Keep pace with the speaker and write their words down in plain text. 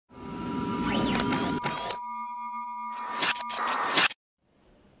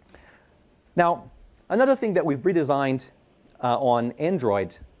Now, another thing that we've redesigned on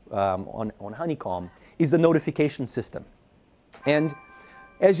Android, on Honeycomb, is the notification system. And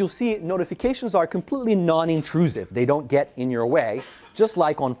as you'll see, notifications are completely non-intrusive. They don't get in your way, just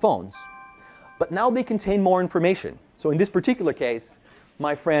like on phones. But now they contain more information. So in this particular case,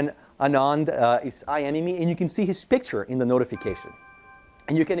 my friend Anand is IMing me, and you can see his picture in the notification.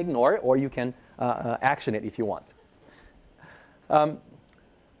 And you can ignore it, or you can action it if you want.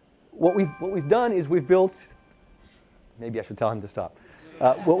 What we've done is we've built, maybe I should tell him to stop.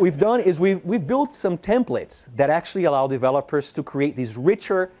 What we've done is we've built some templates that actually allow developers to create these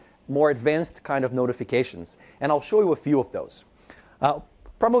richer, more advanced kind of notifications. And I'll show you a few of those.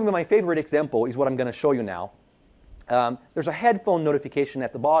 Probably my favorite example is what I'm going to show you now. There's a headphone notification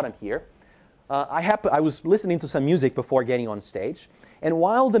at the bottom here. I was listening to some music before getting on stage. And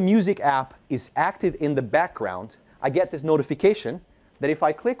while the music app is active in the background, I get this notification that if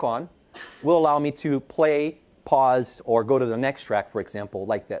I click on, will allow me to play, pause, or go to the next track, for example,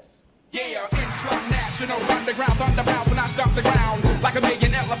 like this. Yeah, it's from national underground thunderbounds when I stomp the ground like a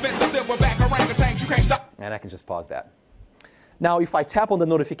million elephants, a silverback orangutan, you can't stop. And I can just pause that. Now, if I tap on the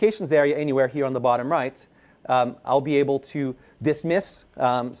notifications area anywhere here on the bottom right, I'll be able to dismiss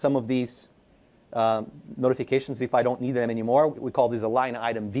some of these notifications if I don't need them anymore. We call this a line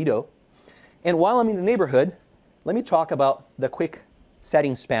item veto. And while I'm in the neighborhood, let me talk about the quick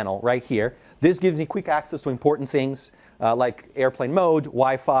settings panel right here. This gives me quick access to important things like airplane mode,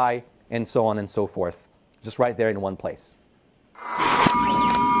 Wi-Fi, and so on and so forth, just right there in one place.